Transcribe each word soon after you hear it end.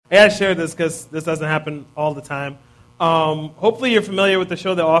I gotta share this because this doesn't happen all the time. Hopefully you're familiar with the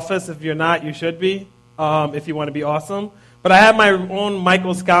show The Office. If you're not, you should be, if you want to be awesome. But I have my own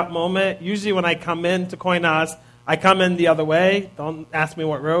Michael Scott moment. Usually when I come into Koinas, I come in the other way. Don't ask me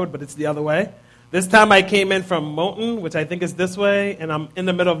what road, but it's the other way. This time I came in from Moulton, which I think is this way, and I'm in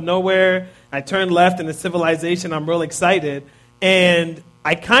the middle of nowhere. I turned left in the civilization. I'm real excited. And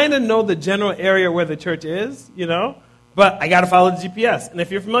I kind of know the general area where the church is, you know, but I got to follow the GPS. And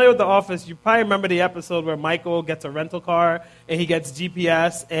if you're familiar with The Office, you probably remember the episode where Michael gets a rental car and he gets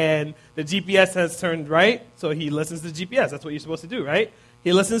GPS, and the GPS has turned right, so he listens to the GPS. That's what you're supposed to do, right?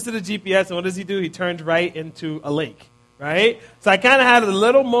 He listens to the GPS, and what does he do? He turns right into a lake. Right? So I kind of had a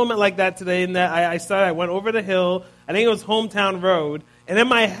little moment like that today in that I went over the hill. I think it was Hometown Road. And in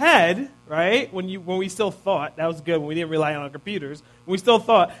my head, right, when we still thought, that was good when we didn't rely on our computers, when we still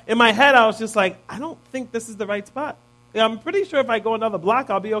thought, in my head I was just like, I don't think this is the right spot. Yeah, I'm pretty sure if I go another block,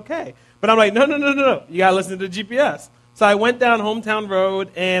 I'll be okay. But I'm like, no. You got to listen to the GPS. So I went down Hometown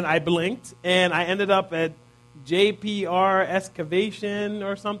Road, and I blinked, and I ended up at JPR Excavation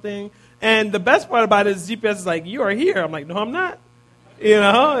or something. And the best part about it is GPS is like, you are here. I'm like, no, I'm not. You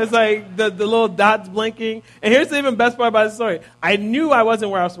know, it's like the little dots blinking. And here's the even best part about the story. I knew I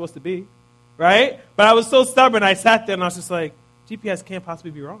wasn't where I was supposed to be, right? But I was so stubborn, I sat there and I was just like, GPS can't possibly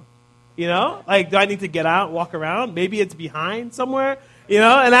be wrong. You know, like, do I need to get out, walk around? Maybe it's behind somewhere, you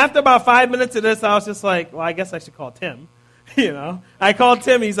know? And after about 5 minutes of this, I was just like, well, I guess I should call Tim, you know? I called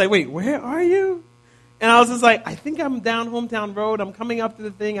Tim, and he's like, wait, where are you? And I was just like, I think I'm down Hometown Road. I'm coming up to the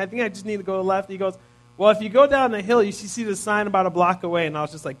thing. I think I just need to go left. He goes, well, if you go down the hill, you should see the sign about a block away. And I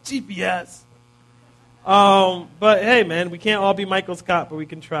was just like, GPS. But, hey, man, we can't all be Michael Scott, but we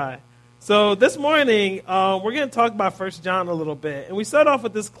can try. So this morning, we're going to talk about 1 John a little bit. And we start off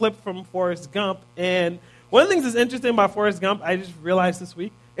with this clip from Forrest Gump. And one of the things that's interesting about Forrest Gump, I just realized this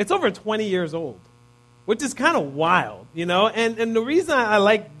week, it's over 20 years old, which is kind of wild, you know. And the reason I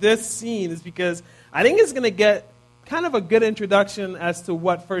like this scene is because I think it's going to get kind of a good introduction as to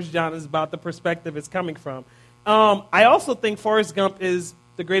what 1 John is about, the perspective it's coming from. I also think Forrest Gump is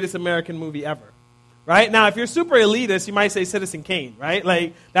the greatest American movie ever, right? Now, if you're super elitist, you might say Citizen Kane, right?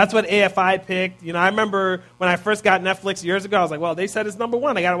 Like, that's what AFI picked. You know, I remember when I first got Netflix years ago, I was like, well, they said it's number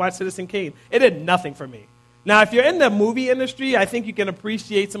one. I got to watch Citizen Kane. It did nothing for me. Now, if you're in the movie industry, I think you can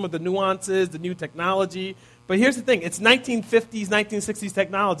appreciate some of the nuances, the new technology. But here's the thing. It's 1950s, 1960s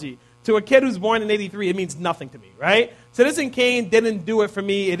technology. To a kid who's born in 83, it means nothing to me, right? Citizen Kane didn't do it for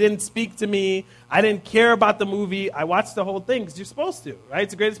me. It didn't speak to me. I didn't care about the movie. I watched the whole thing because you're supposed to, right?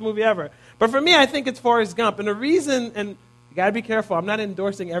 It's the greatest movie ever. But for me, I think it's Forrest Gump. And the reason, and you got to be careful, I'm not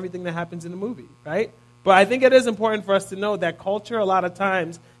endorsing everything that happens in the movie, right? But I think it is important for us to know that culture, a lot of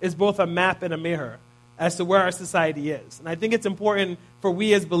times, is both a map and a mirror as to where our society is. And I think it's important for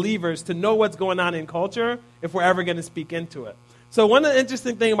we as believers to know what's going on in culture if we're ever going to speak into it. So one of the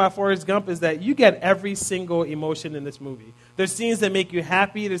interesting things about Forrest Gump is that you get every single emotion in this movie. There's scenes that make you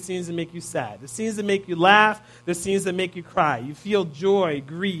happy. There's scenes that make you sad. There's scenes that make you laugh. There's scenes that make you cry. You feel joy,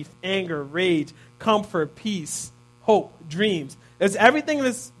 grief, anger, rage, comfort, peace, hope, dreams. There's everything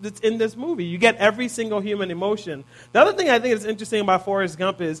that's in this movie. You get every single human emotion. The other thing I think is interesting about Forrest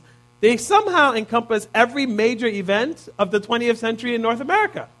Gump is they somehow encompass every major event of the 20th century in North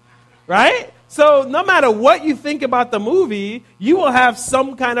America, right? So no matter what you think about the movie, you will have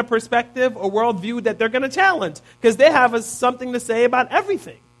some kind of perspective or worldview that they're going to challenge because they have something to say about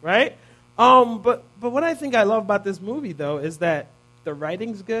everything, right? But what I think I love about this movie, though, is that the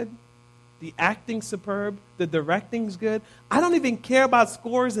writing's good, the acting's superb, the directing's good. I don't even care about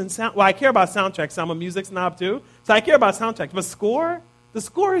scores and sound. Well, I care about soundtracks. I'm a music snob, too, so I care about soundtracks. But the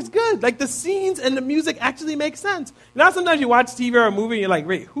score is good. Like, the scenes and the music actually make sense. You know, sometimes you watch TV or a movie and you're like,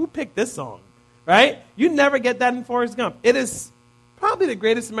 wait, who picked this song? Right? You never get that in Forrest Gump. It is probably the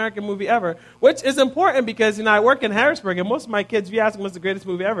greatest American movie ever, which is important because, you know, I work in Harrisburg, and most of my kids, if you ask them what's the greatest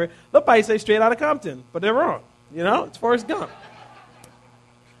movie ever, they'll probably say Straight Outta Compton, but they're wrong. You know? It's Forrest Gump.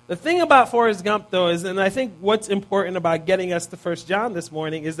 The thing about Forrest Gump, though, is, and I think what's important about getting us to 1 John this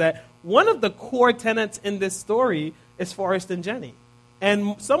morning, is that one of the core tenets in this story is Forrest and Jenny.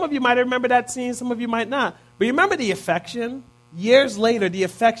 And some of you might remember that scene, some of you might not. But you remember the affection? Years later, the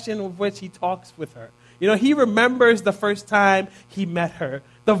affection with which he talks with her. You know, he remembers the first time he met her,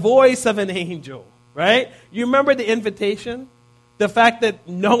 the voice of an angel, right? You remember the invitation? The fact that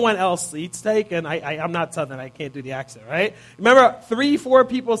no one else eats steak, and I'm not Southern, I can't do the accent, right? Remember, 3-4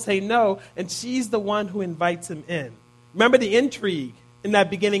 people say no, and she's the one who invites him in. Remember the intrigue in that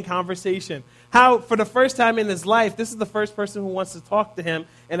beginning conversation. how for the first time in his life, this is the first person who wants to talk to him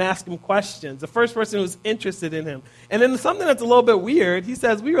and ask him questions, the first person who's interested in him. And then something that's a little bit weird, he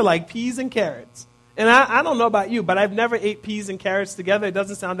says, we were like peas and carrots. And I don't know about you, but I've never ate peas and carrots together. It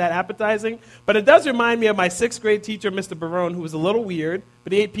doesn't sound that appetizing. But it does remind me of my 6th grade teacher, Mr. Barone, who was a little weird,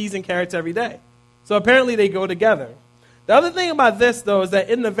 but he ate peas and carrots every day. So apparently they go together. The other thing about this, though, is that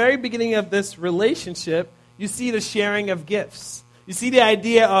in the very beginning of this relationship, you see the sharing of gifts. You see the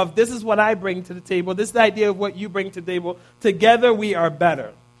idea of this is what I bring to the table. This is the idea of what you bring to the table. Together we are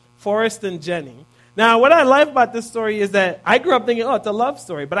better. Forrest and Jenny. Now, what I like about this story is that I grew up thinking, oh, it's a love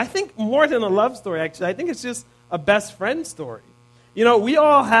story. But I think more than a love story, actually. I think it's just a best friend story. You know, we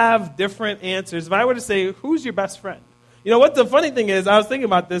all have different answers. If I were to say, who's your best friend? You know, what the funny thing is, I was thinking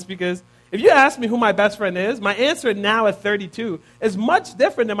about this because if you ask me who my best friend is, my answer now at 32 is much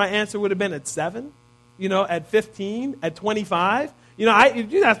different than my answer would have been at 7, you know, at 15, at 25. You know,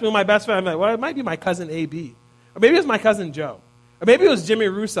 if you ask me who my best friend, I'm like, well, it might be my cousin A.B. Or maybe it's my cousin Joe. Or maybe it was Jimmy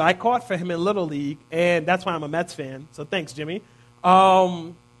Russo. I caught for him in Little League, and that's why I'm a Mets fan. So thanks, Jimmy.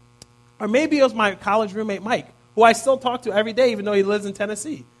 Or maybe it was my college roommate, Mike, who I still talk to every day, even though he lives in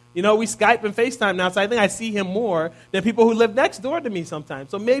Tennessee. You know, we Skype and FaceTime now, so I think I see him more than people who live next door to me sometimes.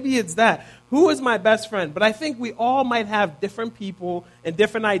 So maybe it's that. Who is my best friend? But I think we all might have different people and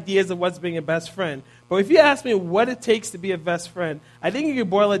different ideas of what's being a best friend. But if you ask me what it takes to be a best friend, I think you can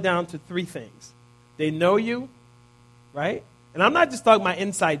boil it down to 3 things. They know you, right? And I'm not just talking about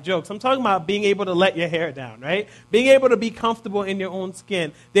inside jokes. I'm talking about being able to let your hair down, right? Being able to be comfortable in your own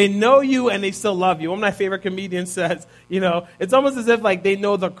skin. They know you and they still love you. One of my favorite comedians says, you know, it's almost as if like they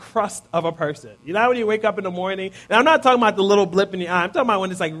know the crust of a person. You know when you wake up in the morning, and I'm not talking about the little blip in your eye. I'm talking about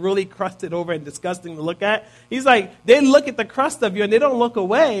when it's like really crusted over and disgusting to look at. He's like, they look at the crust of you and they don't look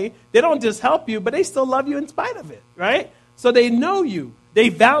away. They don't just help you, but they still love you in spite of it, right? So they know you. They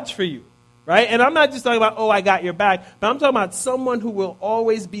vouch for you. Right? And I'm not just talking about, oh, I got your back, but I'm talking about someone who will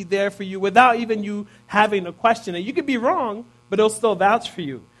always be there for you without even you having to question it. You could be wrong, but they'll still vouch for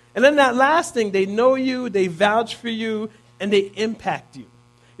you. And then that last thing, they know you, they vouch for you, and they impact you.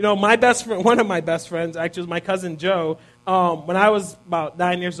 You know, my best friend, one of my best friends, actually was my cousin Joe. When I was about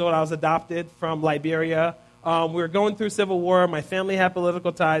 9 years old, I was adopted from Liberia. We were going through civil war. My family had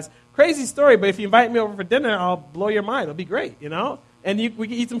political ties. Crazy story, but if you invite me over for dinner, I'll blow your mind. It'll be great, you know? And we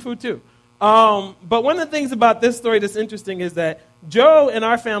can eat some food too. But one of the things about this story that's interesting is that Joe and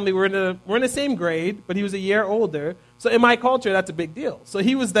our family were in the same grade, but he was a year older. So in my culture, that's a big deal. So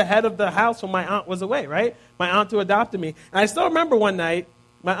he was the head of the house when my aunt was away, right? My aunt who adopted me. And I still remember one night,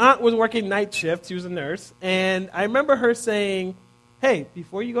 my aunt was working night shift. She was a nurse. And I remember her saying, hey,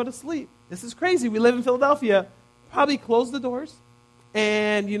 before you go to sleep, this is crazy. We live in Philadelphia. Probably close the doors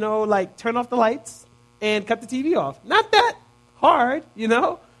and, you know, like turn off the lights and cut the TV off. Not that hard, you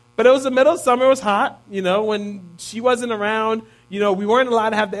know? But it was the middle of summer, it was hot, you know, when she wasn't around, you know, we weren't allowed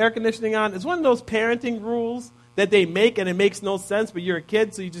to have the air conditioning on. It's one of those parenting rules that they make, and it makes no sense, but you're a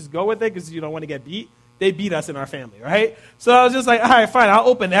kid, so you just go with it because you don't want to get beat. They beat us in our family, right? So I was just like, all right, fine, I'll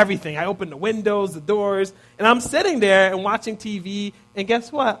open everything. I open the windows, the doors, and I'm sitting there and watching TV, and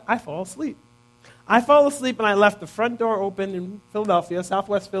guess what? I fall asleep. I fall asleep, and I left the front door open in Philadelphia,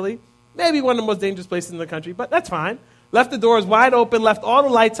 Southwest Philly, maybe one of the most dangerous places in the country, but that's fine. Left the doors wide open, left all the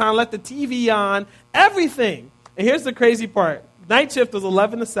lights on, left the TV on, everything. And here's the crazy part. Night shift was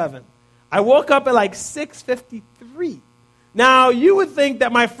 11 to 7. I woke up at like 6:53. Now, you would think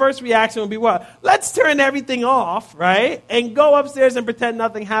that my first reaction would be what? Let's turn everything off, right? And go upstairs and pretend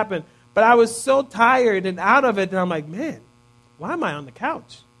nothing happened. But I was so tired and out of it that I'm like, man, why am I on the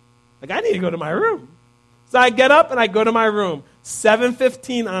couch? Like, I need to go to my room. So I get up and I go to my room.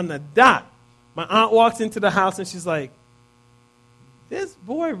 7:15 on the dot. My aunt walks into the house and she's like, this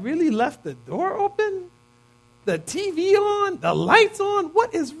boy really left the door open? The TV on? The lights on?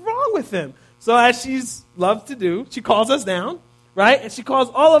 What is wrong with him? So as she's loves to do, she calls us down, right? And she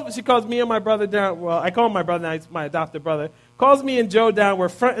calls me and my brother down. Well, I call him my brother now, he's my adopted brother. Calls me and Joe down, we're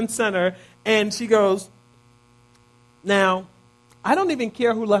front and center, and she goes, now, I don't even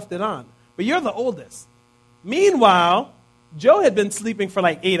care who left it on, but you're the oldest. Meanwhile, Joe had been sleeping for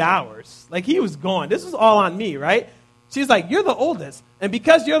like 8 hours. Like, he was gone. This was all on me, right? She's like, you're the oldest. And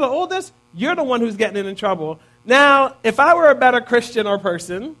because you're the oldest, you're the one who's getting in trouble. Now, if I were a better Christian or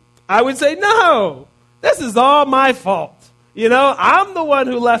person, I would say, no, this is all my fault. You know, I'm the one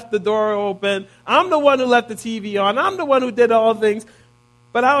who left the door open. I'm the one who left the TV on. I'm the one who did all things.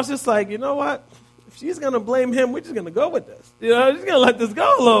 But I was just like, you know what? If she's going to blame him, we're just going to go with this. You know, she's going to let this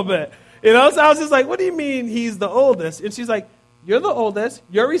go a little bit. You know, so I was just like, what do you mean he's the oldest? And she's like, you're the oldest.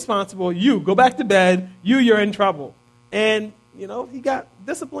 You're responsible. You go back to bed. You're in trouble. And, you know, he got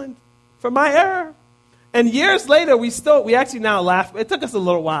disciplined for my error. And years later, we actually now laugh. It took us a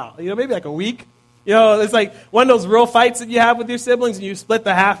little while, maybe like a week. It's like one of those real fights that you have with your siblings, and you split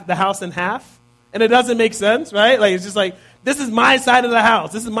the house in half, and it doesn't make sense, right? Like, it's just like, this is my side of the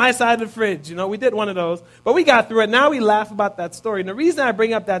house. This is my side of the fridge. We did one of those, but we got through it. Now we laugh about that story. And the reason I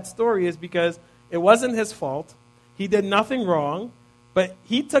bring up that story is because it wasn't his fault. He did nothing wrong, but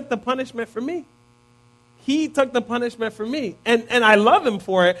he took the punishment for me. He took the punishment for me. And I love him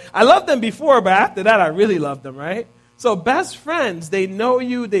for it. I loved them before, but after that, I really loved them, right? So best friends, they know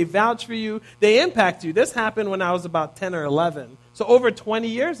you, they vouch for you, they impact you. This happened when I was about 10 or 11. So over 20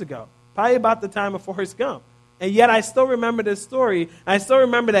 years ago, probably about the time of Forrest Gump. And yet I still remember this story. I still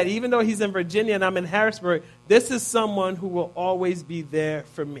remember that even though he's in Virginia and I'm in Harrisburg, this is someone who will always be there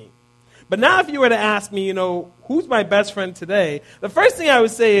for me. But now if you were to ask me, who's my best friend today, the first thing I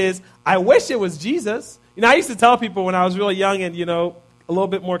would say is, I wish it was Jesus. I used to tell people when I was really young and, a little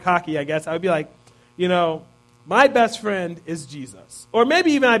bit more cocky, I guess, I would be like, my best friend is Jesus. Or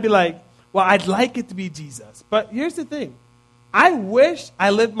maybe even I'd be like, well, I'd like it to be Jesus. But here's the thing. I wish I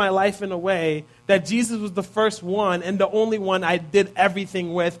lived my life in a way that Jesus was the first one and the only one I did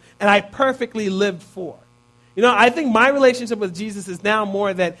everything with and I perfectly lived for. I think my relationship with Jesus is now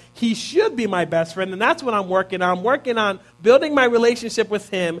more that he should be my best friend, and that's what I'm working on. I'm working on building my relationship with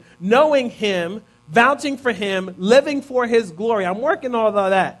him, knowing him, vouching for him, living for his glory. I'm working on all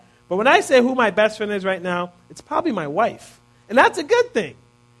of that. But when I say who my best friend is right now, it's probably my wife. And that's a good thing.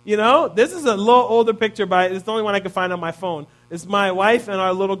 This is a little older picture, but it's the only one I can find on my phone. It's my wife and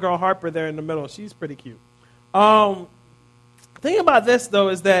our little girl Harper there in the middle. She's pretty cute. The thing about this, though,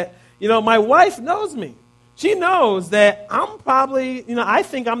 is that, my wife knows me. She knows that I'm probably, I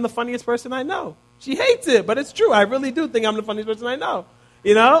think I'm the funniest person I know. She hates it, but it's true. I really do think I'm the funniest person I know.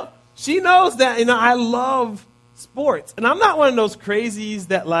 She knows that, I love sports. And I'm not one of those crazies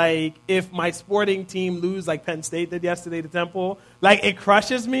that, like, if my sporting team lose like Penn State did yesterday to Temple, like, it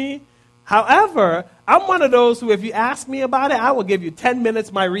crushes me. However, I'm one of those who, if you ask me about it, I will give you 10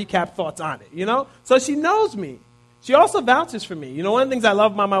 minutes my recap thoughts on it, So she knows me. She also vouches for me. One of the things I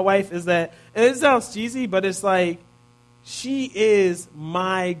love about my wife is that, and it sounds cheesy, but it's like, she is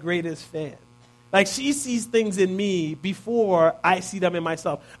my greatest fan. Like, she sees things in me before I see them in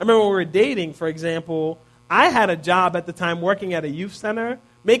myself. I remember when we were dating, for example, I had a job at the time working at a youth center,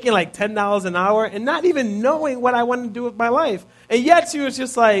 making like $10 an hour, and not even knowing what I wanted to do with my life. And yet she was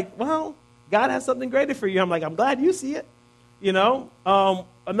just like, well, God has something greater for you. I'm like, I'm glad you see it.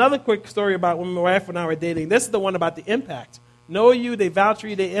 Another quick story about when my wife and I were dating. This is the one about the impact. Know you, they vouch for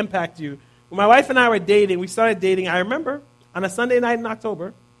you, they impact you. When my wife and I were dating, we started dating, I remember, on a Sunday night in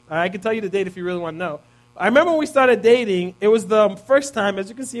October. I can tell you the date if you really want to know. I remember when we started dating, it was the first time, as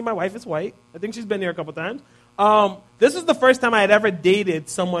you can see, my wife is white. I think she's been here a couple times. This was the first time I had ever dated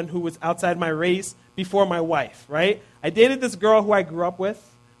someone who was outside my race before my wife, right? I dated this girl who I grew up with.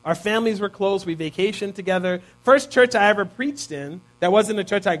 Our families were close. We vacationed together. First church I ever preached in that wasn't a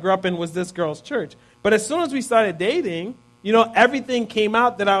church I grew up in was this girl's church. But as soon as we started dating, everything came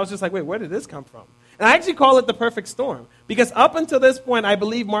out that I was just like, wait, where did this come from? And I actually call it the perfect storm. Because up until this point, I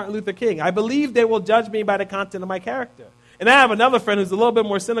believe Martin Luther King. I believe they will judge me by the content of my character. And I have another friend who's a little bit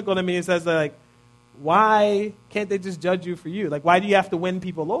more cynical than me and says, like, why can't they just judge you for you? Like, why do you have to win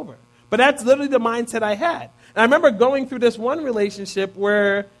people over? But that's literally the mindset I had. And I remember going through this one relationship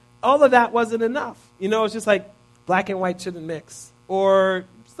where all of that wasn't enough. It's just like black and white shouldn't mix. Or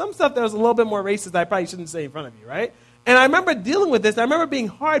some stuff that was a little bit more racist that I probably shouldn't say in front of you, right? And I remember dealing with this. I remember being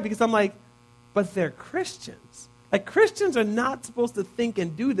hard because I'm like, but they're Christians. Like, Christians are not supposed to think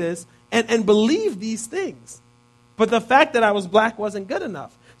and do this and believe these things. But the fact that I was black wasn't good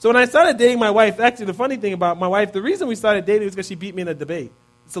enough. So when I started dating my wife, actually the funny thing about my wife, the reason we started dating was because she beat me in a debate.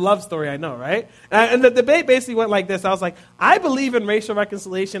 It's a love story, I know, right? And the debate basically went like this. I was like, I believe in racial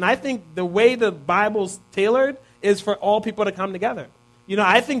reconciliation. I think the way the Bible's tailored is for all people to come together.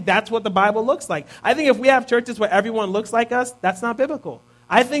 I think that's what the Bible looks like. I think if we have churches where everyone looks like us, that's not biblical.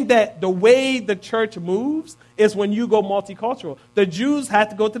 I think that the way the church moves is when you go multicultural. The Jews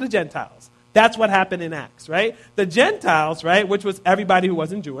had to go to the Gentiles. That's what happened in Acts, right? The Gentiles, right, which was everybody who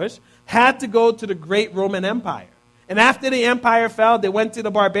wasn't Jewish, had to go to the great Roman Empire. And after the empire fell, they went to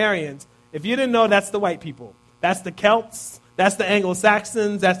the barbarians. If you didn't know, that's the white people. That's the Celts. That's the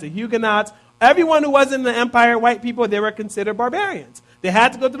Anglo-Saxons. That's the Huguenots. Everyone who wasn't in the empire, white people, they were considered barbarians. They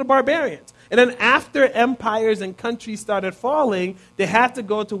had to go to the barbarians. And then after empires and countries started falling, they had to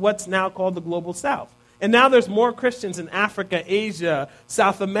go to what's now called the global south. And now there's more Christians in Africa, Asia,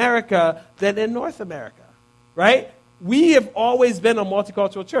 South America than in North America, right? We have always been a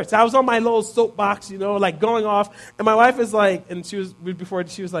multicultural church. I was on my little soapbox, like going off, and my wife is like, and she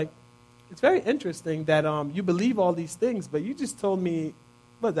was like, it's very interesting that you believe all these things, but you just told me,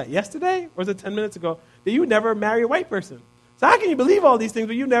 what was that, yesterday? Or was it 10 minutes ago, that you would never marry a white person? So how can you believe all these things,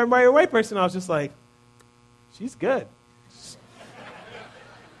 but you never marry a white person? I was just like, she's good.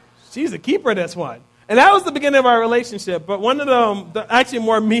 She's a keeper, this one. And that was the beginning of our relationship. But one of the actually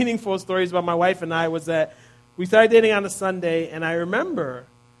more meaningful stories about my wife and I was that we started dating on a Sunday, and I remember,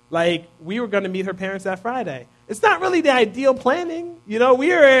 like, we were going to meet her parents that Friday. It's not really the ideal planning. You know,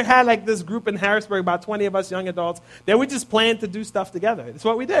 had like this group in Harrisburg, about 20 of us young adults, that we just planned to do stuff together. That's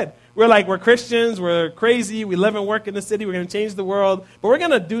what we did. We're Christians, we're crazy, we live and work in the city, we're going to change the world, but we're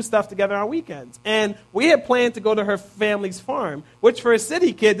going to do stuff together on weekends. And we had planned to go to her family's farm, which for a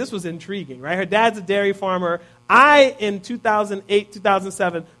city kid, this was intriguing, right? Her dad's a dairy farmer. I, in 2008,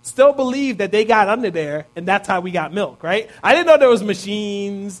 2007, still believed that they got under there, and that's how we got milk, right? I didn't know there was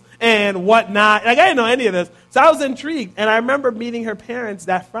machines and whatnot. Like, I didn't know any of this. So I was intrigued, and I remember meeting her parents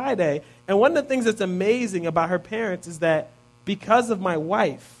that Friday, and one of the things that's amazing about her parents is that because of my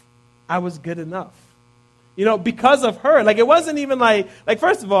wife, I was good enough. You know, because of her. Like, it wasn't even like,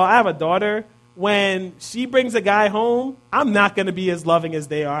 first of all, I have a daughter. When she brings a guy home, I'm not going to be as loving as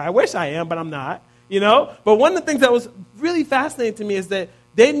they are. I wish I am, but I'm not. You know? But one of the things that was really fascinating to me is that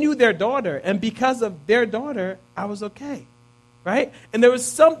they knew their daughter, and because of their daughter, I was okay, right? And there was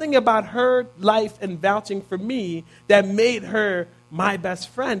something about her life and vouching for me that made her my best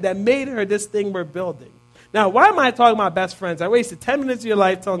friend, that made her this thing we're building. Now, why am I talking about best friends? I wasted 10 minutes of your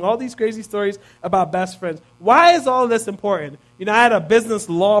life telling all these crazy stories about best friends. Why is all of this important? You know, I had a business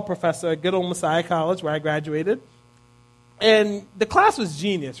law professor at good old Messiah College where I graduated. And the class was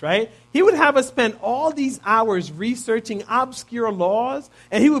genius, right? He would have us spend all these hours researching obscure laws,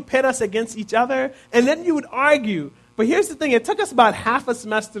 and he would pit us against each other, and then you would argue. But here's the thing. It took us about half a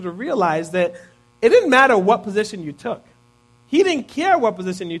semester to realize that it didn't matter what position you took. He didn't care what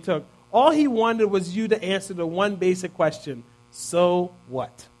position you took. All he wanted was you to answer the one basic question: so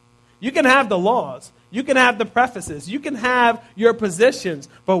what? You can have the laws. You can have the prefaces. You can have your positions.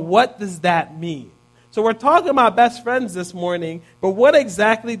 But what does that mean? So we're talking about best friends this morning, but what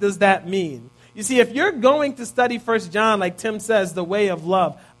exactly does that mean? You see, if you're going to study 1 John, like Tim says, the way of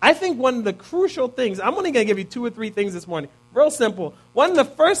love, I think one of the crucial things, I'm only going to give you 2 or 3 things this morning, real simple. One of the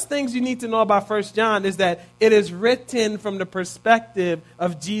first things you need to know about 1 John is that it is written from the perspective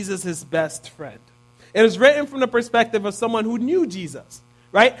of Jesus' best friend. It is written from the perspective of someone who knew Jesus,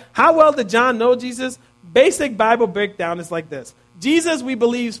 right? How well did John know Jesus? Basic Bible breakdown is like this. Jesus, we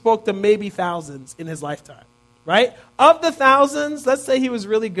believe, spoke to maybe thousands in his lifetime, right? Of the thousands, let's say he was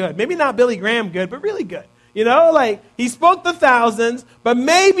really good. Maybe not Billy Graham good, but really good. You know, like he spoke to thousands, but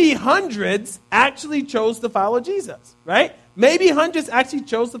maybe hundreds actually chose to follow Jesus, right? Maybe hundreds actually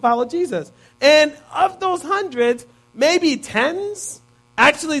chose to follow Jesus. And of those hundreds, maybe tens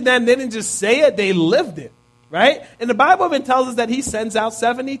actually then didn't just say it, they lived it, right? And the Bible even tells us that he sends out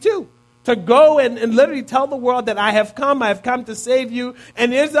 72. To go and literally tell the world that I have come to save you.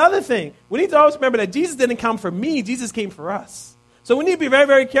 And here's the other thing. We need to always remember that Jesus didn't come for me, Jesus came for us. So we need to be very,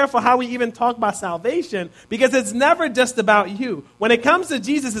 very careful how we even talk about salvation, because it's never just about you. When it comes to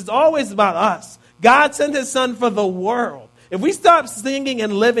Jesus, it's always about us. God sent his son for the world. If we stop singing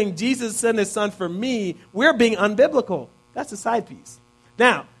and living, Jesus sent his son for me, we're being unbiblical. That's a side piece.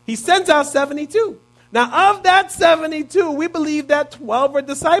 Now, he sends out 72. Now, of that 72, we believe that 12 were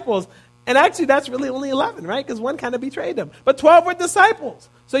disciples. And actually, that's really only 11, right? Because one kind of betrayed him. But 12 were disciples.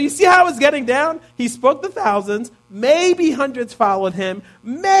 So you see how it's getting down? He spoke to thousands. Maybe hundreds followed him.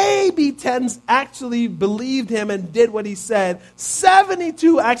 Maybe tens actually believed him and did what he said.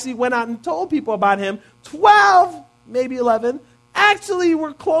 72 actually went out and told people about him. 12, maybe 11, actually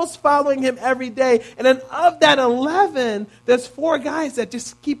were close following him every day. And then of that 11, there's 4 guys that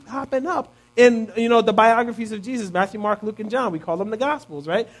just keep popping up. In, you know, the biographies of Jesus, Matthew, Mark, Luke, and John, we call them the Gospels,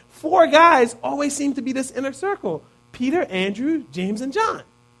 right? 4 guys always seem to be this inner circle. Peter, Andrew, James, and John,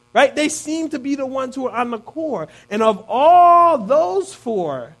 right? They seem to be the ones who are on the core. And of all those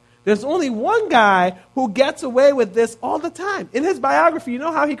 4, there's only one guy who gets away with this all the time. In his biography, you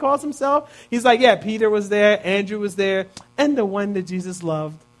know how he calls himself? He's like, yeah, Peter was there, Andrew was there, and the one that Jesus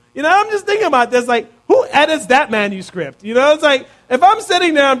loved. You know, I'm just thinking about this, like, who edits that manuscript? You know, it's like, if I'm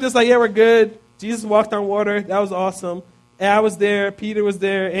sitting there, I'm just like, yeah, we're good. Jesus walked on water. That was awesome. And I was there. Peter was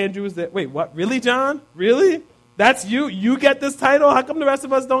there. Andrew was there. Wait, what? Really, John? Really? That's you? You get this title? How come the rest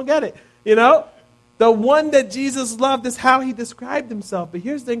of us don't get it? You know? The one that Jesus loved is how he described himself. But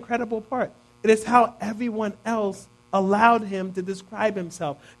here's the incredible part. It is how everyone else allowed him to describe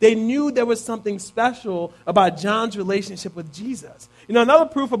himself. They knew there was something special about John's relationship with Jesus. You know, another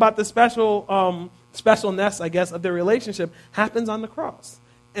proof about the specialness, I guess, of their relationship happens on the cross.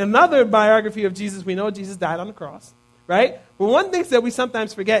 Another biography of Jesus, we know Jesus died on the cross, right? But one thing that we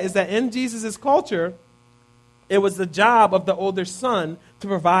sometimes forget is that in Jesus' culture, it was the job of the older son to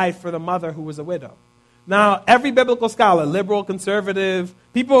provide for the mother who was a widow. Now, every biblical scholar, liberal, conservative,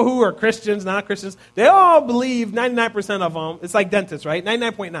 people who are Christians, non-Christians, they all believe, 99% of them, it's like dentists, right?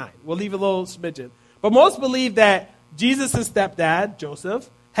 99.9. We'll leave a little smidgen. But most believe that Jesus' stepdad, Joseph,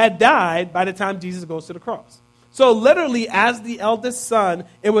 had died by the time Jesus goes to the cross. So literally, as the eldest son,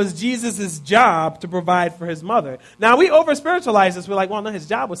 it was Jesus' job to provide for his mother. Now, we over-spiritualize this. We're like, well, no, his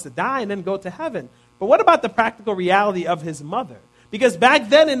job was to die and then go to heaven. But what about the practical reality of his mother? Because back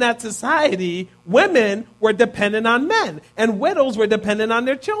then in that society, women were dependent on men, and widows were dependent on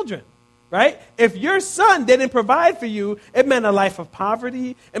their children, right? If your son didn't provide for you, it meant a life of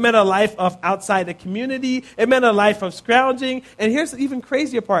poverty. It meant a life of outside the community. It meant a life of scrounging. And here's the even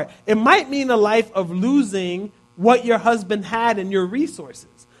crazier part. It might mean a life of losing what your husband had in your resources.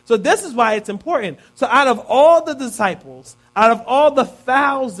 So this is why it's important. So out of all the disciples, out of all the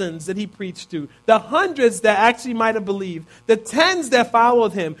thousands that he preached to, the hundreds that actually might have believed, the tens that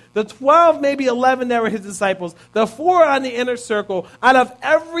followed him, the 12, maybe 11 that were his disciples, the 4 on the inner circle, out of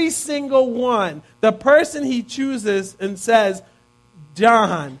every single one, the person he chooses and says,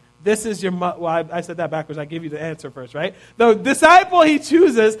 John, this is your mother. Well, I said that backwards. I gave you the answer first, right? The disciple he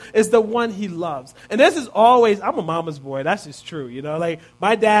chooses is the one he loves. And this is always, I'm a mama's boy. That's just true, you know? Like,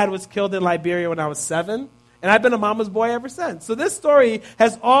 my dad was killed in Liberia when I was 7, and I've been a mama's boy ever since. So this story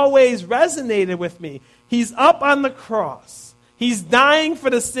has always resonated with me. He's up on the cross. He's dying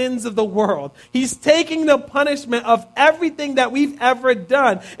for the sins of the world. He's taking the punishment of everything that we've ever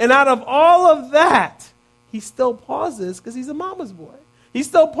done. And out of all of that, he still pauses because he's a mama's boy. He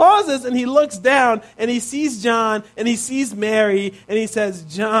still pauses and he looks down and he sees John and he sees Mary and he says,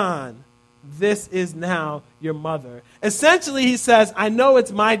 John, this is now your mother. Essentially, he says, I know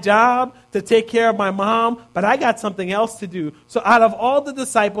it's my job to take care of my mom, but I got something else to do. So out of all the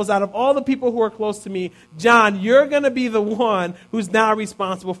disciples, out of all the people who are close to me, John, you're going to be the one who's now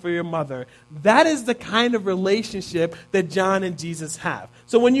responsible for your mother. That is the kind of relationship that John and Jesus have.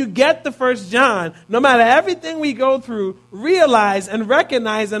 So when you get the 1 John, no matter everything we go through, realize and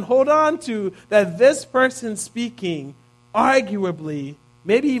recognize and hold on to that this person speaking arguably,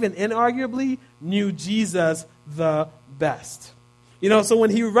 maybe even inarguably, knew Jesus the best. You know, so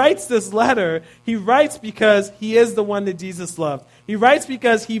when he writes this letter, he writes because he is the one that Jesus loved. He writes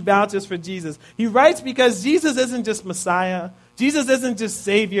because he vouches for Jesus. He writes because Jesus isn't just Messiah. Jesus isn't just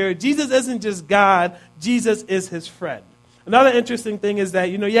Savior. Jesus isn't just God. Jesus is his friend. Another interesting thing is that,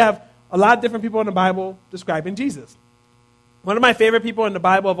 you know, you have a lot of different people in the Bible describing Jesus. One of my favorite people in the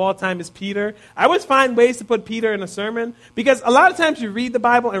Bible of all time is Peter. I always find ways to put Peter in a sermon because a lot of times you read the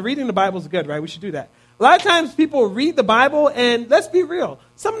Bible, and reading the Bible is good, right? We should do that. A lot of times people read the Bible, and let's be real.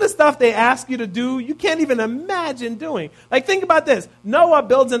 Some of the stuff they ask you to do, you can't even imagine doing. Like, think about this. Noah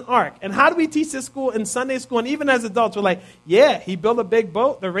builds an ark. And how do we teach this school in Sunday school? And even as adults, we're like, yeah, he built a big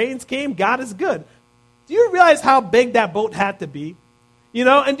boat. The rains came. God is good. Do you realize how big that boat had to be? You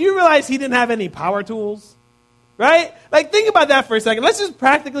know, and do you realize he didn't have any power tools? Right? Like, think about that for a second. Let's just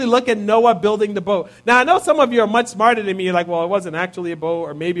practically look at Noah building the boat. Now, I know some of you are much smarter than me. You're like, well, it wasn't actually a boat,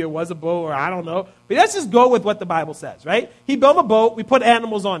 or maybe it was a boat, or I don't know. But let's just go with what the Bible says, right? He built a boat. We put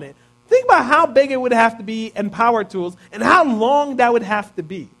animals on it. Think about how big it would have to be and power tools and how long that would have to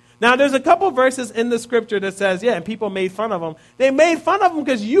be. Now, there's a couple verses in the scripture that says, yeah, and people made fun of him. They made fun of him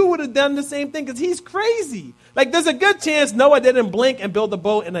because you would have done the same thing because he's crazy. Like, there's a good chance Noah didn't blink and build a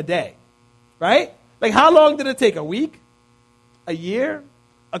boat in a day, right? Like, how long did it take? A week? A year?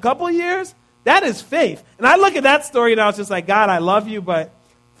 A couple of years? That is faith. And I look at that story and I was just like, God, I love you, but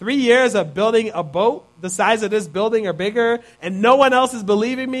 3 years of building a boat the size of this building or bigger and no one else is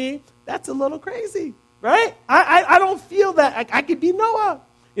believing me, that's a little crazy, right? I don't feel that I could be Noah.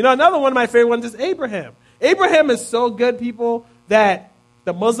 You know, another one of my favorite ones is Abraham. Abraham is so good, people, that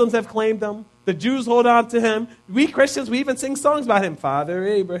the Muslims have claimed him. The Jews hold on to him. We Christians, we even sing songs about him. Father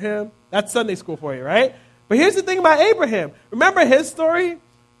Abraham. That's Sunday school for you, right? But here's the thing about Abraham. Remember his story?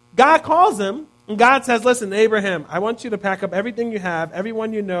 God calls him, and God says, listen, Abraham, I want you to pack up everything you have,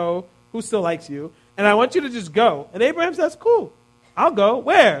 everyone you know who still likes you, and I want you to just go. And Abraham says, cool, I'll go.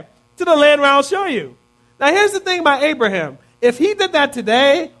 Where? To the land where I'll show you. Now, here's the thing about Abraham. If he did that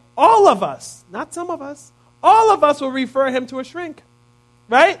today, all of us, not some of us, all of us will refer him to a shrink,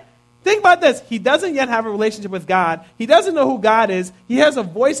 right? Think about this. He doesn't yet have a relationship with God. He doesn't know who God is. He has a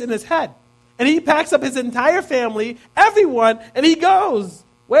voice in his head. And he packs up his entire family, everyone, and he goes.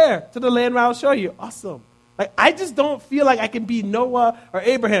 Where? To the land where I'll show you. Awesome. Like, I just don't feel like I can be Noah or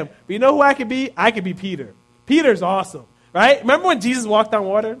Abraham. But you know who I could be? I could be Peter. Peter's awesome. right? Remember when Jesus walked on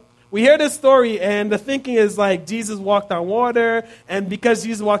water? We hear this story, and the thinking is like Jesus walked on water, and because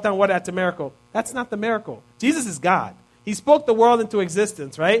Jesus walked on water, that's a miracle. That's not the miracle. Jesus is God. He spoke the world into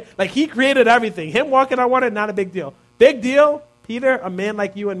existence, right? Like, he created everything. Him walking on water, not a big deal. Big deal, Peter, a man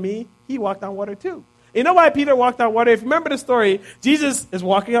like you and me, he walked on water too. You know why Peter walked on water? If you remember the story, Jesus is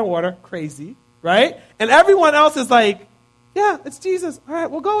walking on water, crazy, right? And everyone else is like, yeah, it's Jesus. All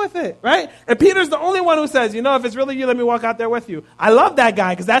right, we'll go with it, right? And Peter's the only one who says, if it's really you, let me walk out there with you. I love that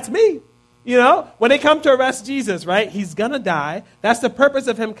guy because that's me. When they come to arrest Jesus, right, he's going to die. That's the purpose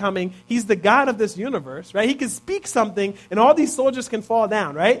of him coming. He's the God of this universe, right? He can speak something and all these soldiers can fall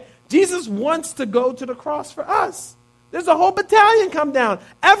down, right? Jesus wants to go to the cross for us. There's a whole battalion come down.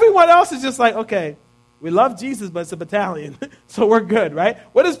 Everyone else is just like, okay, we love Jesus, but it's a battalion, so we're good, right?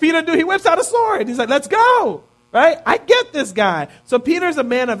 What does Peter do? He whips out a sword. He's like, let's go. Right? I get this guy. So Peter's a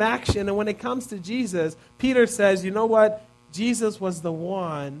man of action, and when it comes to Jesus, Peter says, you know what? Jesus was the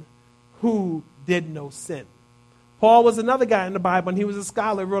one who did no sin. Paul was another guy in the Bible, and he was a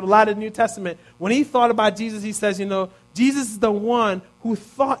scholar, wrote a lot of the New Testament. When he thought about Jesus, he says, Jesus is the one who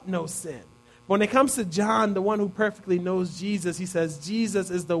thought no sin. When it comes to John, the one who perfectly knows Jesus, he says, Jesus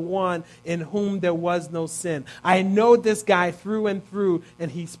is the one in whom there was no sin. I know this guy through and through,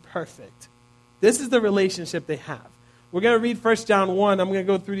 and he's perfect. This is the relationship they have. We're going to read 1 John 1. I'm going to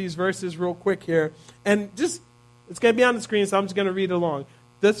go through these verses real quick here. And it's going to be on the screen, so I'm just going to read along.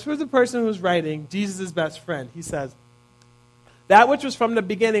 This was the person who's writing, Jesus' best friend. He says, that which was from the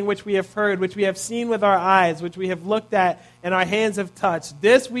beginning, which we have heard, which we have seen with our eyes, which we have looked at, and our hands have touched,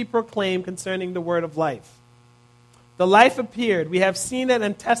 this we proclaim concerning the word of life. The life appeared. We have seen it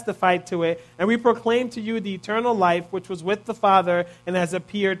and testified to it, and we proclaim to you the eternal life, which was with the Father and has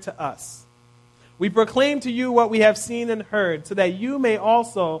appeared to us. We proclaim to you what we have seen and heard, so that you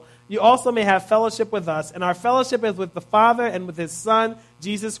also may have fellowship with us. And our fellowship is with the Father and with his Son,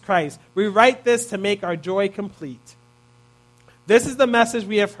 Jesus Christ. We write this to make our joy complete. This is the message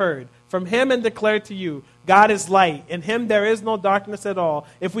we have heard from him and declared to you. God is light. In him there is no darkness at all.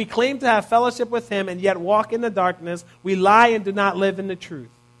 If we claim to have fellowship with him and yet walk in the darkness, we lie and do not live in the truth.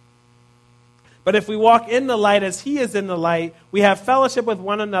 But if we walk in the light as he is in the light, we have fellowship with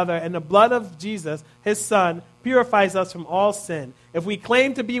one another, and the blood of Jesus, his Son, purifies us from all sin. If we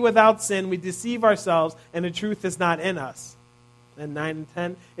claim to be without sin, we deceive ourselves, and the truth is not in us. And 9 and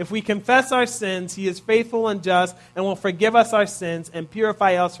 10, if we confess our sins, he is faithful and just, and will forgive us our sins and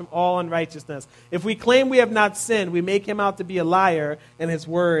purify us from all unrighteousness. If we claim we have not sinned, we make him out to be a liar, and his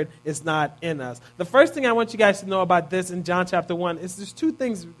word is not in us. The first thing I want you guys to know about this in John chapter 1 is there's two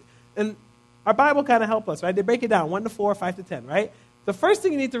things, and our Bible kind of help us, right? They break it down, 1 to 4, 5 to 10, right? The first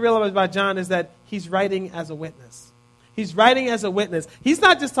thing you need to realize about John is that he's writing as a witness. He's writing as a witness. He's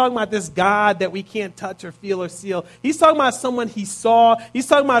not just talking about this God that we can't touch or feel or seal. He's talking about someone he saw. He's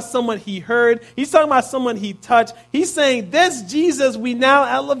talking about someone he heard. He's talking about someone he touched. He's saying, this Jesus we now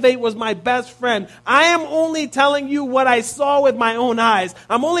elevate was my best friend. I am only telling you what I saw with my own eyes.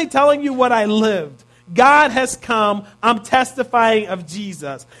 I'm only telling you what I lived. God has come. I'm testifying of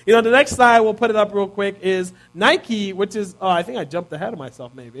Jesus. The next slide, we'll put it up real quick, is Nike, which is, I think I jumped ahead of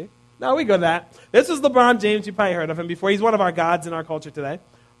myself maybe. No, we go to that. This is LeBron James. You probably heard of him before. He's one of our gods in our culture today.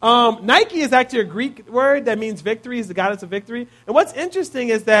 Nike is actually a Greek word that means victory. He's the goddess of victory. And what's interesting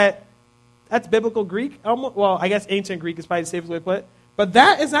is that that's biblical Greek. Well, I guess ancient Greek is probably the safest way to put it. But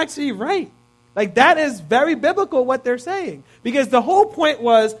that is actually right. Like, that is very biblical what they're saying. Because the whole point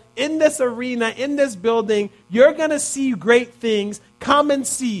was, in this arena, in this building, you're going to see great things. Come and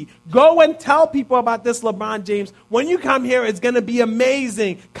see. Go and tell people about this LeBron James. When you come here, it's going to be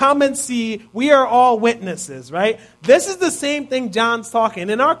amazing. Come and see. We are all witnesses, right? This is the same thing John's talking.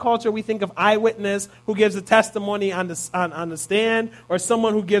 In our culture, we think of eyewitness who gives a testimony on the stand, or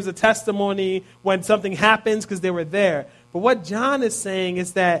someone who gives a testimony when something happens because they were there. But what John is saying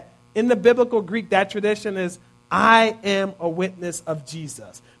is that in the biblical Greek, that tradition is, I am a witness of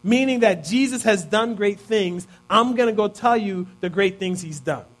Jesus. Meaning that Jesus has done great things. I'm going to go tell you the great things he's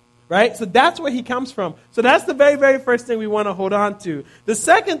done. Right? So that's where he comes from. So that's the very, very first thing we want to hold on to. The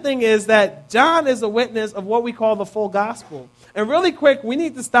second thing is that John is a witness of what we call the full gospel. And really quick, we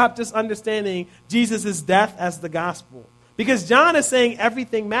need to stop just understanding Jesus' death as the gospel. Because John is saying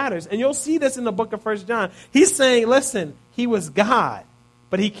everything matters. And you'll see this in the book of 1 John. He's saying, listen, he was God,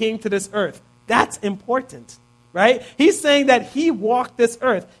 but he came to this earth. That's important, right? He's saying that he walked this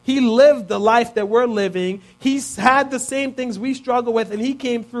earth. He lived the life that we're living. He's had the same things we struggle with, and he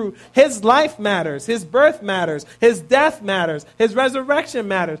came through. His life matters. His birth matters. His death matters. His resurrection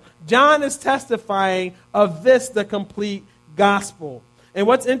matters. John is testifying of this, the complete gospel. And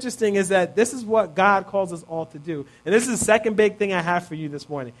what's interesting is that this is what God calls us all to do. And this is the second big thing I have for you this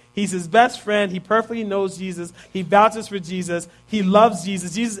morning. He's his best friend. He perfectly knows Jesus. He vouches for Jesus. He loves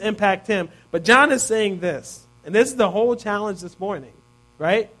Jesus. Jesus impacts him. But John is saying this, and this is the whole challenge this morning,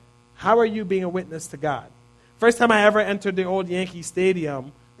 right? How are you being a witness to God? First time I ever entered the old Yankee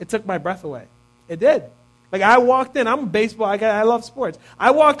Stadium, it took my breath away. It did. Like, I walked in. I'm a baseball. I love sports.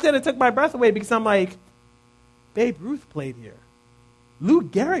 I walked in. It took my breath away because I'm like, Babe Ruth played here. Lou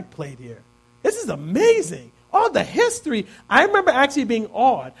Gehrig played here. This is amazing. All the history. I remember actually being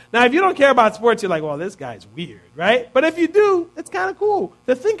awed. Now, if you don't care about sports, you're like, well, this guy's weird, right? But if you do, it's kind of cool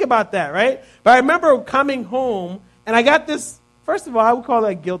to think about that, right? But I remember coming home, and I got this, first of all, I would call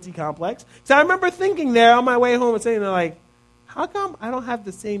that a guilty complex. So I remember thinking there on my way home and saying, like, how come I don't have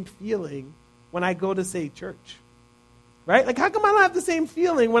the same feeling when I go to, say, church? Right? Like, how come I don't have the same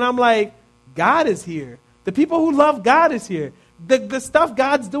feeling when I'm like, God is here. The people who love God is here. The stuff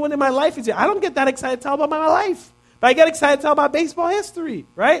God's doing in my life is here. I don't get that excited to tell about my life. But I get excited to tell about baseball history,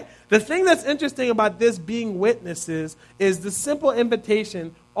 right? The thing that's interesting about this being witnesses is the simple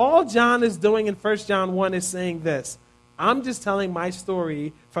invitation. All John is doing in 1 John 1 is saying this. I'm just telling my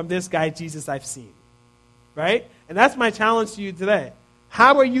story from this guy, Jesus, I've seen, right? And that's my challenge to you today.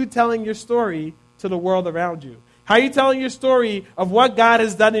 How are you telling your story to the world around you? How are you telling your story of what God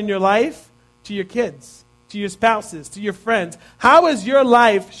has done in your life to your kids, to your spouses, to your friends? How is your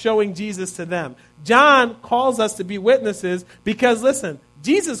life showing Jesus to them? John calls us to be witnesses because, listen,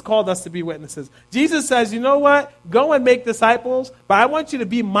 Jesus called us to be witnesses. Jesus says, you know what? Go and make disciples, but I want you to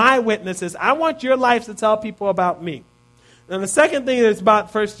be my witnesses. I want your life to tell people about me. And the second thing that's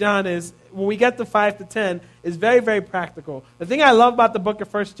about 1 John is, when we get to 5 to 10, is very, very practical. The thing I love about the book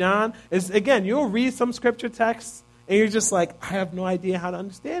of 1 John is, again, you'll read some scripture texts, and you're just like, I have no idea how to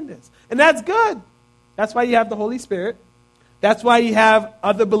understand this. And that's good. That's why you have the Holy Spirit. That's why you have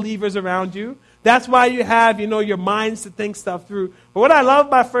other believers around you. That's why you have, your minds to think stuff through. But what I love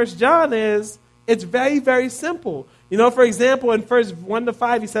about 1 John is it's very, very simple. For example, in verse 1 to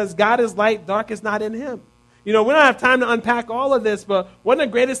 5, he says, God is light, dark is not in him. We don't have time to unpack all of this, but one of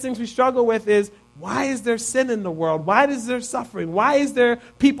the greatest things we struggle with is, why is there sin in the world? Why is there suffering? Why is there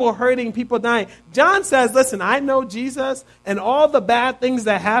people hurting, people dying? John says, listen, I know Jesus, and all the bad things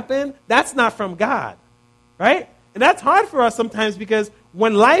that happen, that's not from God, right? And that's hard for us sometimes because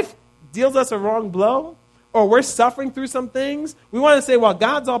when life deals us a wrong blow, or we're suffering through some things, we want to say, well,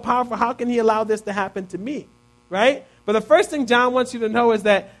 God's all powerful. How can he allow this to happen to me, right? But the first thing John wants you to know is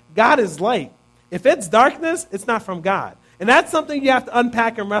that God is light. If it's darkness, it's not from God. And that's something you have to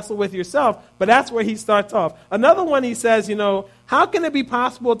unpack and wrestle with yourself, but that's where he starts off. Another one, he says, how can it be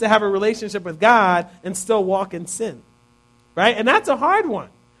possible to have a relationship with God and still walk in sin? Right? And that's a hard one.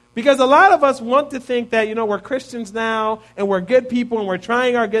 Because a lot of us want to think that, we're Christians now, and we're good people, and we're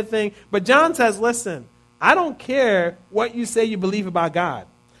trying our good thing. But John says, listen, I don't care what you say you believe about God.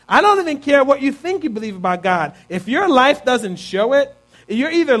 I don't even care what you think you believe about God. If your life doesn't show it,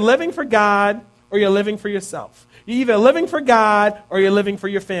 you're either living for God or you're living for yourself. You're either living for God or you're living for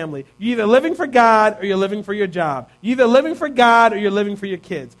your family. You're either living for God or you're living for your job. You're either living for God or you're living for your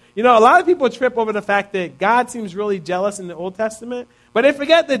kids. A lot of people trip over the fact that God seems really jealous in the Old Testament, but they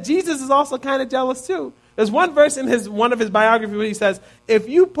forget that Jesus is also kind of jealous too. There's one verse in one of his biographies where he says, if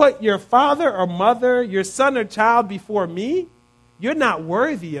you put your father or mother, your son or child before me, you're not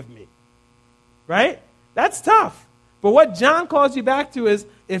worthy of me. Right? That's tough. But what John calls you back to is,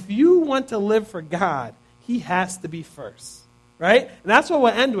 if you want to live for God, he has to be first, right? And that's what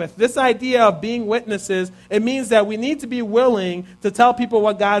we'll end with. This idea of being witnesses, it means that we need to be willing to tell people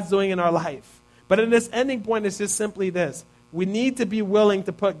what God's doing in our life. But in this ending point, it's just simply this. We need to be willing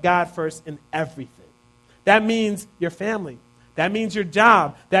to put God first in everything. That means your family. That means your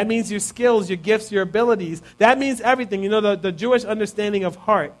job. That means your skills, your gifts, your abilities. That means everything. The Jewish understanding of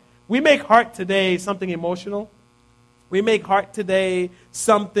heart. We make heart today something emotional. We make heart today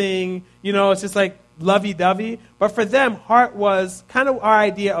something, it's just like lovey-dovey. But for them, heart was kind of our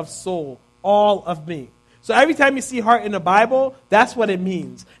idea of soul, all of me. So every time you see heart in the Bible, that's what it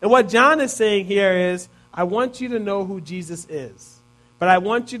means. And what John is saying here is, I want you to know who Jesus is. But I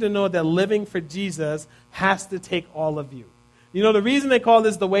want you to know that living for Jesus has to take all of you. The reason they call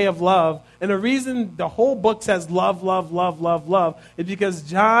this the way of love, and the reason the whole book says love, love, love, love, love, is because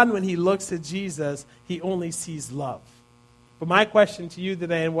John, when he looks at Jesus, he only sees love. But my question to you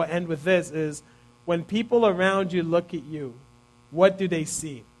today, and we'll end with this, is when people around you look at you, what do they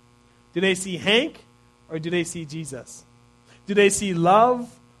see? Do they see Hank, or do they see Jesus? Do they see love,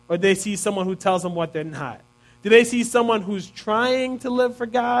 or do they see someone who tells them what they're not? Do they see someone who's trying to live for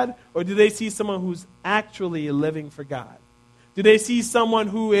God, or do they see someone who's actually living for God? Do they see someone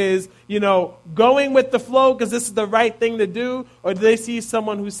who is, going with the flow because this is the right thing to do? Or do they see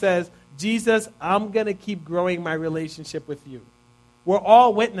someone who says, Jesus, I'm going to keep growing my relationship with you? We're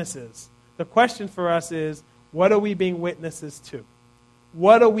all witnesses. The question for us is, what are we being witnesses to?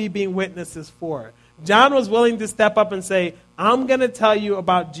 What are we being witnesses for? John was willing to step up and say, I'm going to tell you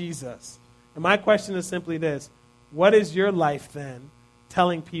about Jesus. And my question is simply this: what is your life then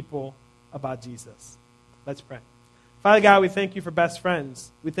telling people about Jesus? Let's pray. Father God, we thank you for best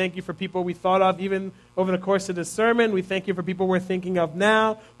friends. We thank you for people we thought of even over the course of this sermon. We thank you for people we're thinking of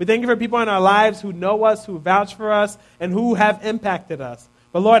now. We thank you for people in our lives who know us, who vouch for us, and who have impacted us.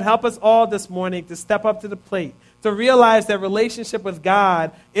 But Lord, help us all this morning to step up to the plate, to realize that relationship with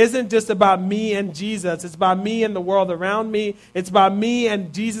God isn't just about me and Jesus. It's about me and the world around me. It's about me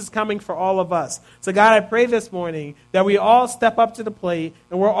and Jesus coming for all of us. So God, I pray this morning that we all step up to the plate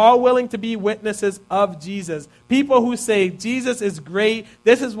and we're all willing to be witnesses of Jesus. People who say, Jesus is great.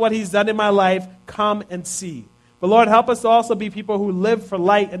 This is what he's done in my life. Come and see. But Lord, help us to also be people who live for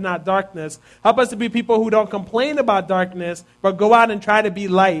light and not darkness. Help us to be people who don't complain about darkness, but go out and try to be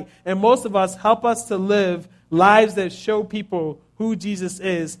light. And most of us, help us to live lives that show people who Jesus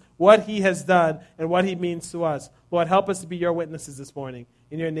is, what he has done, and what he means to us. Lord, help us to be your witnesses this morning.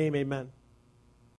 In your name, amen.